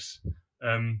where there's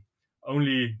um,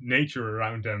 only nature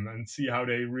around them, and see how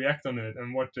they react on it,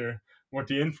 and what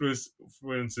the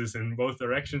influences in both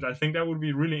directions. I think that would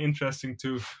be really interesting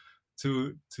to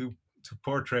to to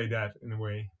portray that in a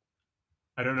way.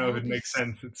 I don't know That if would it be makes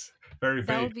sense. It's very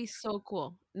that vague. would be so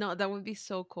cool. No, that would be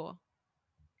so cool.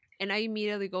 And I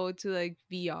immediately go to like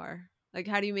VR. Like,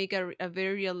 how do you make a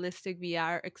very realistic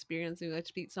VR experience in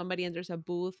which somebody enters a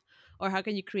booth, or how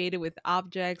can you create it with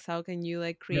objects? How can you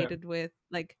like Yeah, create it with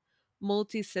like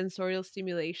multi-sensorial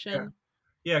yeah. stimulation?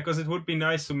 Yeah, because it would be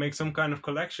nice to make some kind of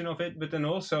collection of it, but then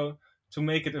also to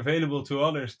make it available to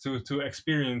others to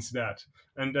experience that,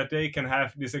 and that they can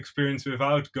have this experience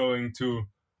without going to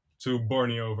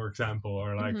Borneo, for example,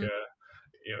 or like Hmm.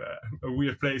 yeah, a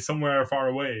weird place somewhere far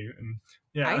away. And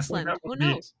yeah, I think that Iceland, would who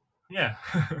be, knows? yeah,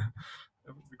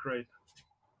 that would be great.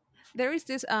 There is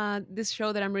this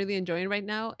show that I'm really enjoying right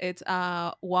now. It's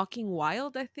Walking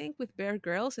Wild, I think, with Bear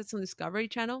Grylls. It's on Discovery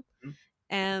Channel. Mm.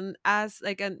 And as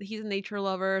like he's a nature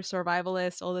lover,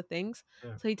 survivalist, all the things.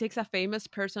 Yeah, So he takes a famous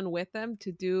person with him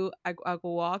to do a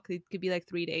walk. It could be like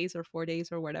 3 days or 4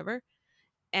 days or whatever.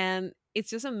 And it's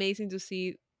just amazing to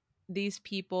see these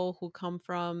people who come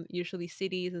from usually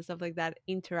cities and stuff like that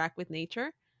interact with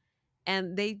nature,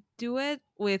 and they do it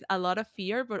with a lot of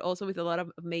fear but also with a lot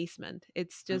of amazement.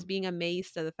 It's mm, just being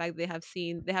amazed at the fact they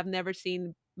have never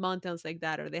seen mountains like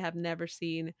that, or they have never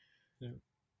seen yeah,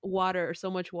 water, or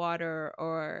so much water,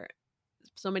 or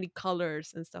so many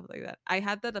colors and stuff like that. I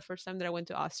had that the first time that I went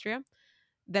to Austria,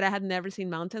 that I had never seen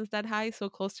mountains that high so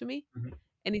close to me. mhm,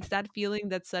 And it's that feeling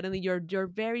that suddenly you're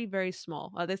very very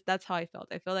small. That's how I felt.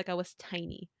 I felt like I was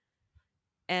tiny,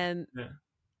 and yeah.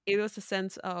 it was a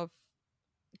sense of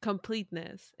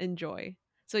completeness and joy.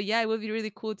 So yeah, it would be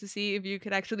really cool to see if you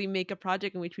could actually make a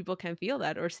project in which people can feel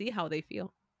that or see how they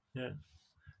feel. Yeah.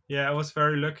 Yeah, I was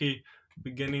very lucky.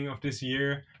 Beginning of this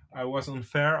year, I was on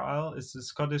Fair Isle. It's a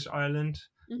Scottish island.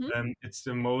 Hmm. It's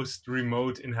the most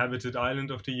remote inhabited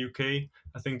island of the UK.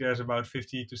 I think there's about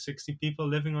 50 to 60 people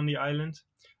living on the island,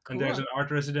 and there's Cool. an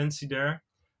art residency there.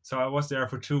 So I was there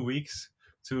for 2 weeks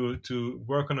to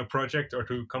work on a project, or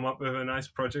to come up with a nice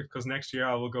project. Because next year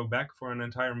I will go back for an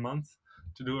entire month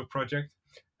to do a project,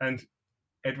 and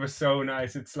it was so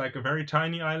nice. It's like a very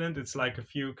tiny island. It's like a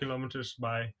few kilometers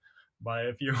by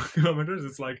a few kilometers.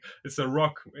 It's like it's a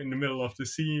rock in the middle of the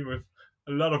sea with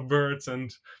a lot of birds,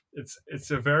 and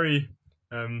it's a very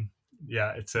um,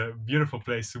 yeah, it's a beautiful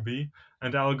place to be.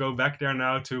 And I'll go back there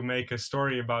now to make a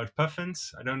story about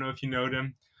puffins. I don't know if you know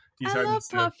them. These I are love these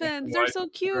black and puffins. They're white so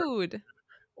cute.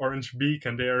 orange beak,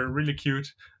 and they are really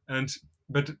cute. And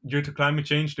but due to climate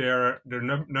change, their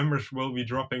numbers will be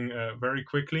dropping very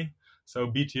quickly. So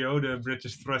BTO, the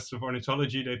British Trust of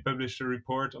Ornithology, they published a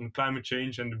report on climate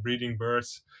change and the breeding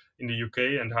birds in the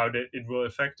UK, and how it will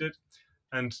affect it.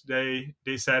 And they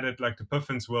said that like the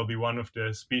puffins will be one of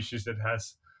the species that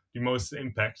has the most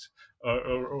impact,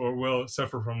 or will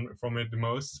suffer from it the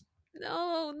most.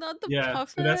 No, not the Yeah,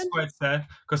 so that's puffin. quite sad,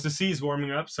 because the sea is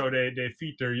warming up, so they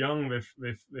feed their young with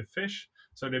fish,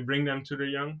 so they bring them to their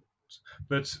young.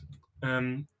 But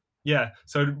yeah,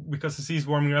 so because the sea is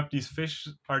warming up, these fish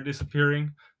are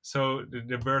disappearing, so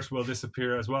the birds will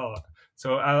disappear as well.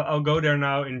 So I'll go there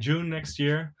now in June next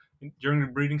year, during the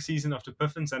breeding season of the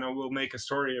puffins, and I will make a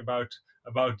story about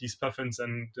these puffins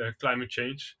and climate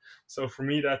change. So for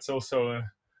me, that's also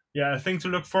a thing to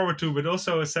look forward to, but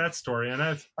also a sad story, and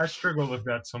I struggle with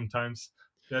that sometimes.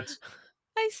 That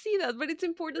I see that, but it's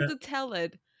important uh, to tell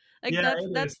it. Like Yeah,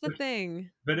 it that's is. the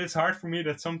thing. But it's hard for me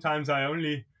that sometimes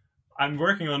I'm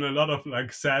working on a lot of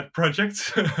like sad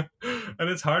projects, and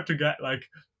it's hard to get like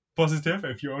positive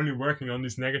if you're only working on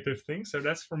these negative things. So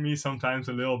that's for me sometimes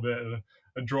a little bit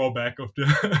a drawback of the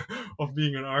of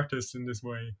being an artist in this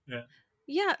way. Yeah.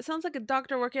 Yeah, it sounds like a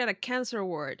doctor working at a cancer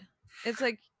ward. It's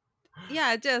like,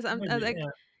 yeah, it does. I'm Maybe. like,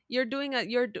 Yeah. you're doing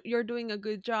a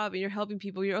good job and you're helping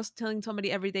people. You're also telling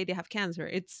somebody every day they have cancer.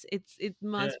 It Yeah.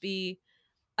 must be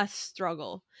a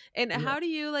struggle. And Yeah. how do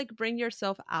you like bring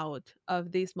yourself out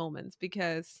of these moments?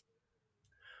 Because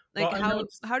like Well, I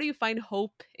noticed. how do you find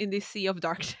hope in this sea of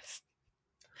darkness?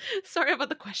 Sorry about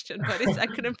the question, but it's I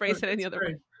couldn't phrase it any That's other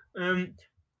way. great. Um,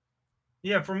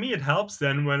 yeah, for me it helps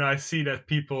then when I see that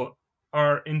people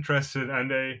are interested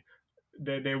and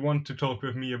they want to talk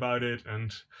with me about it,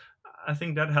 and I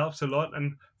think that helps a lot.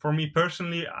 And for me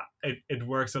personally, it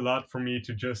works a lot for me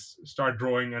to just start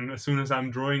drawing, and as soon as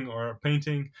I'm drawing or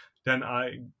painting, then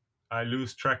I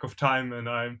lose track of time and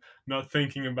I'm not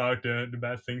thinking about the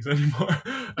bad things anymore,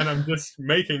 and I'm just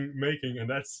making, and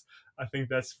that's, I think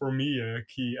that's for me a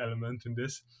key element in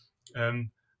this.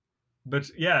 um, but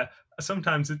yeah,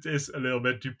 sometimes it is a little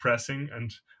bit depressing,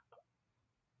 and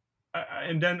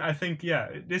then I think, yeah,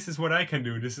 this is what I can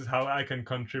do. This is how I can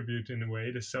contribute in a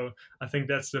way. So I think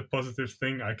that's the positive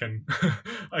thing I can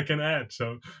I can add.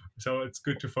 So it's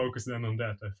good to focus then on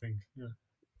that, I think. Yeah.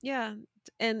 Yeah.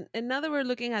 And now that we're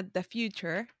looking at the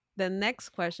future, the next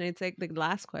question, it's like the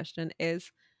last question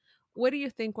is, where do you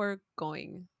think we're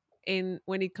going in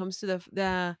when it comes to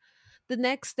the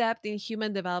next step in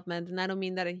human development? And I don't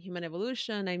mean that in human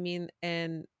evolution, I mean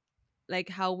in like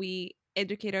how we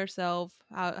educate ourselves,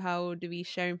 how do we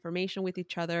share information with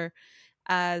each other.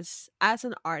 As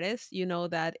an artist, you know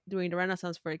that during the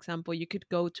Renaissance, for example, you could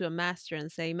go to a master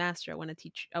and say, master, I want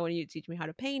you to teach me how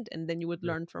to paint, and then you would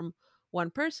Yeah. learn from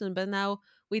one person. But now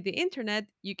with the internet,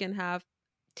 you can have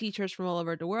teachers from all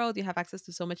over the world. You have access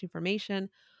to so much information.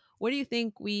 Where do you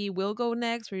think we will go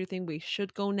next? Where do you think we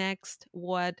should go next?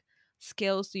 What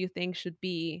skills do you think should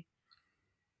be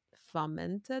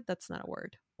fomented? That's not a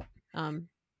word. um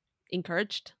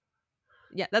Encouraged.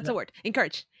 Yeah, that's Yeah. a word.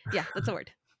 Encouraged. Yeah, that's a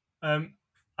word. um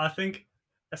I think,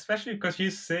 especially because you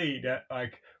say that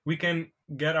like we can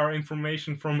get our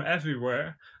information from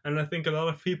everywhere, and I think a lot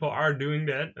of people are doing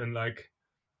that, and like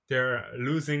they're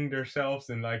losing themselves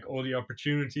in like all the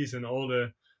opportunities and all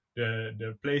the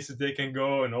places they can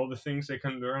go and all the things they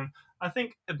can learn. I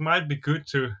think it might be good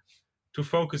to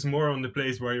focus more on the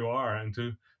place where you are, and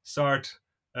to start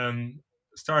um,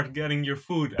 start getting your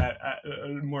food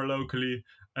more locally,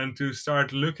 and to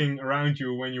start looking around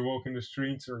you when you walk in the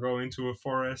streets or go into a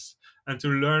forest, and to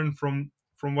learn from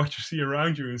what you see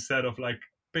around you instead of like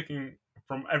picking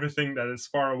from everything that is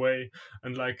far away,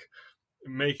 and like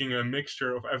making a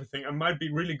mixture of everything. It might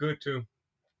be really good to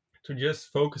just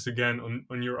focus again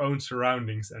on your own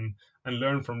surroundings, and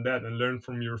learn from that, and learn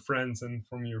from your friends and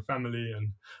from your family.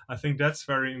 And I think that's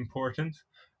very important.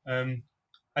 um,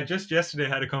 I just yesterday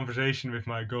had a conversation with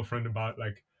my girlfriend about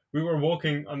like we were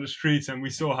walking on the streets and we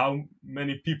saw how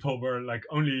many people were like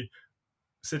only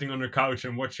sitting on their couch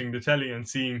and watching the telly and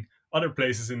seeing other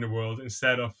places in the world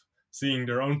instead of seeing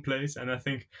their own place. And I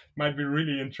think it might be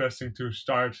really interesting to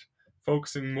start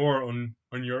focusing more on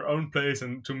your own place,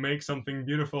 and to make something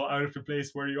beautiful out of the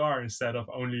place where you are instead of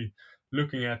only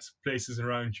looking at places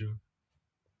around you.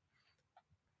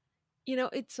 You know,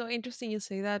 it's so interesting you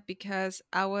say that because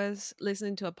I was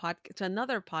listening to to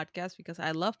another podcast because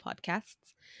I love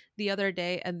podcasts the other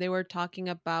day, and they were talking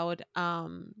about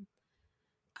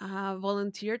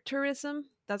volunteer tourism.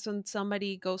 That's when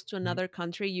somebody goes to Mhm. another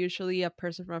country, usually a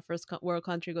person from a world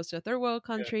country goes to a third world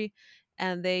Yeah. country,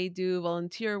 and they do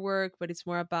volunteer work, but it's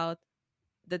more about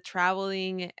the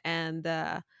traveling and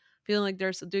feeling like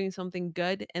they're doing something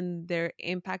good, and their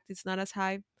impact is not as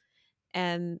high.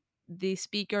 And the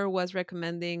speaker was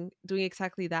recommending doing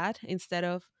exactly that instead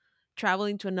of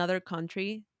traveling to another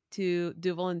country to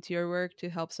do volunteer work to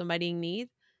help somebody in need.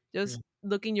 Yeah. Just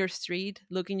look in your street,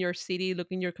 look in your city,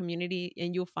 look in your community,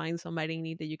 and you'll find somebody in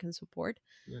need that you can support.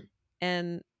 Yeah.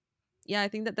 And yeah, I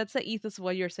think that that's the ethos of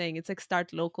what you're saying. It's like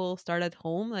start local, start at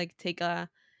home. Like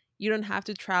you don't have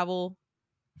to travel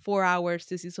 4 hours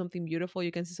to see something beautiful.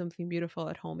 You can see something beautiful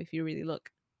at home if you really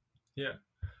look. Yeah.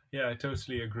 Yeah, I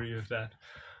totally agree with that.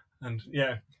 And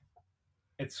yeah,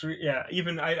 yeah,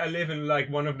 even I live in like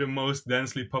one of the most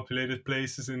densely populated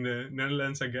places in the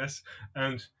Netherlands, I guess.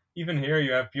 And even here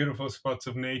you have beautiful spots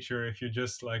of nature. If you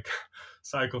just like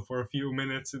cycle for a few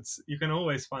minutes, it's you can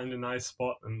always find a nice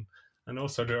spot. And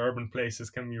also the urban places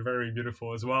can be very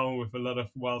beautiful as well, with a lot of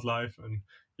wildlife. And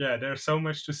yeah, there's so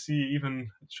much to see even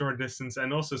at short distance,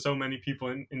 and also so many people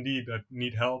indeed that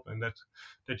need help and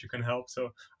that you can help.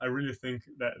 So I really think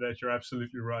that you're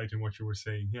absolutely right in what you were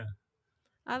saying. Yeah.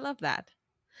 I love that.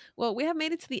 Well, we have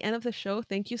made it to the end of the show.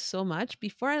 Thank you so much.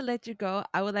 Before I let you go,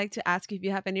 I would like to ask if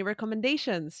you have any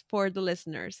recommendations for the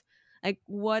listeners. Like,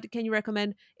 what can you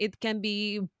recommend? It can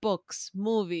be books,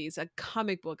 movies, a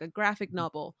comic book, a graphic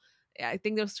novel. I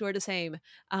think those two are the same.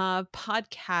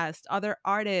 Podcast, other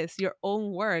artists, your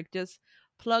own work. Just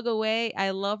plug away. I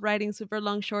love writing super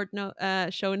long show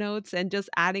notes and just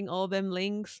adding all them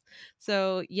links.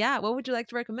 So, yeah, what would you like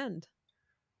to recommend?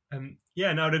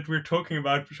 Yeah, now that we're talking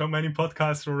about so many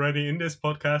podcasts already in this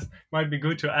podcast, might be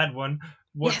good to add one.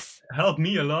 What Yes. helped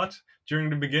me a lot during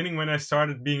the beginning when I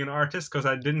started being an artist, because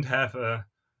I didn't have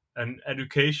an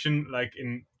education like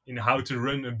in how to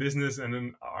run a business and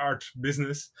an art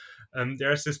business.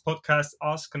 There's this podcast,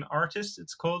 Ask an Artist.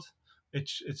 It's called.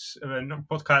 It's a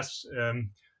podcast.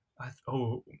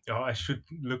 I should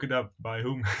look it up by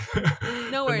whom.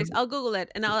 No But worries. I'll Google it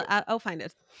and I'll find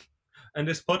it. and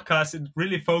this podcast, it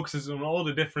really focuses on all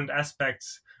the different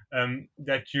aspects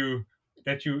that you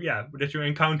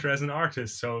encounter as an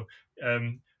artist. So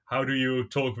how do you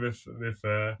talk with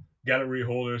gallery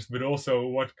holders, but also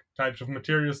what types of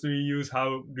materials do you use,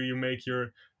 how do you make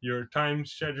your time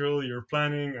schedule, your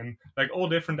planning, and like all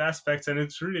different aspects. And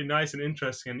it's really nice and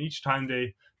interesting, and each time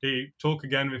they talk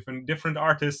again with a different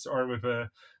artist, or with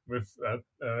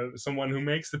someone who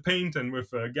makes the paint, and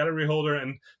with a gallery holder,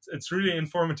 and it's really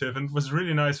informative, and it was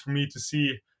really nice for me to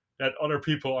see that other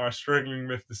people are struggling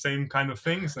with the same kind of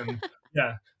things. And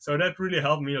yeah, so that really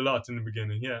helped me a lot in the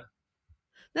beginning. Yeah.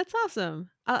 That's awesome.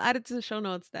 I'll add it to the show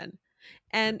notes then.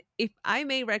 And if I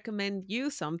may recommend you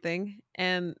something,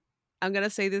 and I'm gonna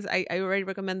say this, I already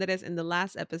recommended this in the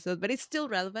last episode, but it's still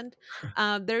relevant.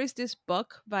 There is this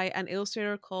book by an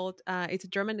illustrator called it's a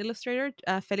German illustrator,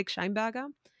 Felix Scheinberger.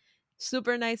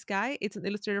 Super nice guy. It's an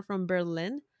illustrator from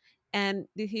Berlin, and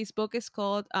his book is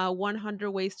called 100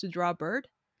 Ways to Draw a Bird.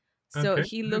 So Okay,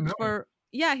 he I didn't looked know it. for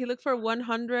yeah, he looked for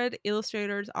 100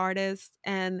 illustrators, artists,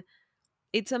 and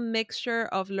it's a mixture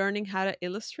of learning how to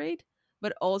illustrate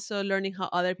but also learning how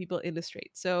other people illustrate.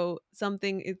 So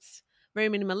something it's very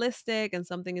minimalistic and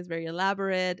something is very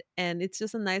elaborate, and it's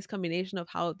just a nice combination of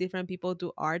how different people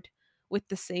do art with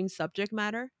the same subject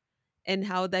matter and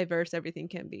how diverse everything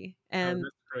can be. Oh, that's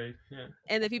great. Yeah.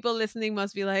 And the people listening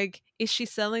must be like, is she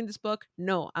selling this book?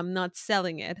 No, I'm not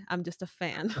selling it. I'm just a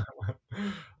fan.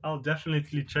 I'll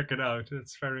definitely check it out.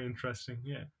 It's very interesting.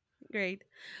 Yeah. Great.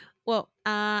 Well,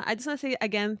 I just want to say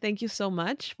again, thank you so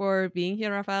much for being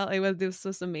here, Rafael. This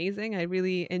was amazing. I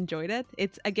really enjoyed it.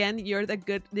 It's again, you're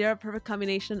a perfect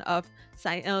combination of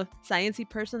sciencey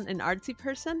person and artsy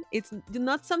person. It's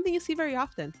not something you see very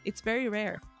often. It's very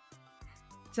rare.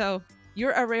 So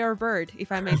you're a rare bird,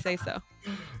 if I may say so.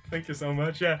 Thank you so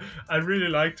much. Yeah, I really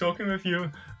like talking with you,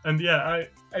 and yeah,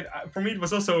 for me it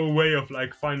was also a way of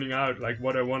like finding out like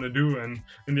what I want to do, and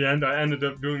in the end I ended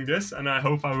up doing this, and I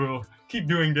hope I will keep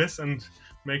doing this and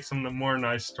make some more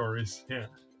nice stories. Yeah.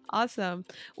 Awesome.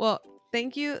 Well,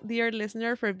 thank you, dear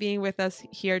listener, for being with us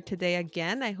here today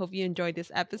again. I hope you enjoyed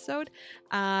this episode.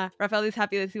 Rafael is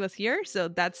happy that he was here, so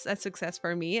that's a success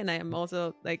for me, and I am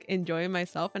also like enjoying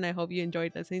myself. And I hope you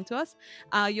enjoyed listening to us.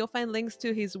 You'll find links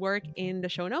to his work in the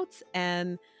show notes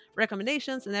and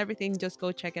recommendations and everything. Just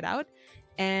go check it out.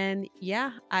 And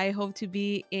yeah, I hope to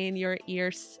be in your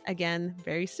ears again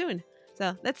very soon.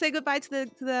 So let's say goodbye to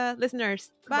the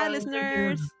listeners. Bye, Bye. Thank you.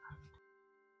 listeners.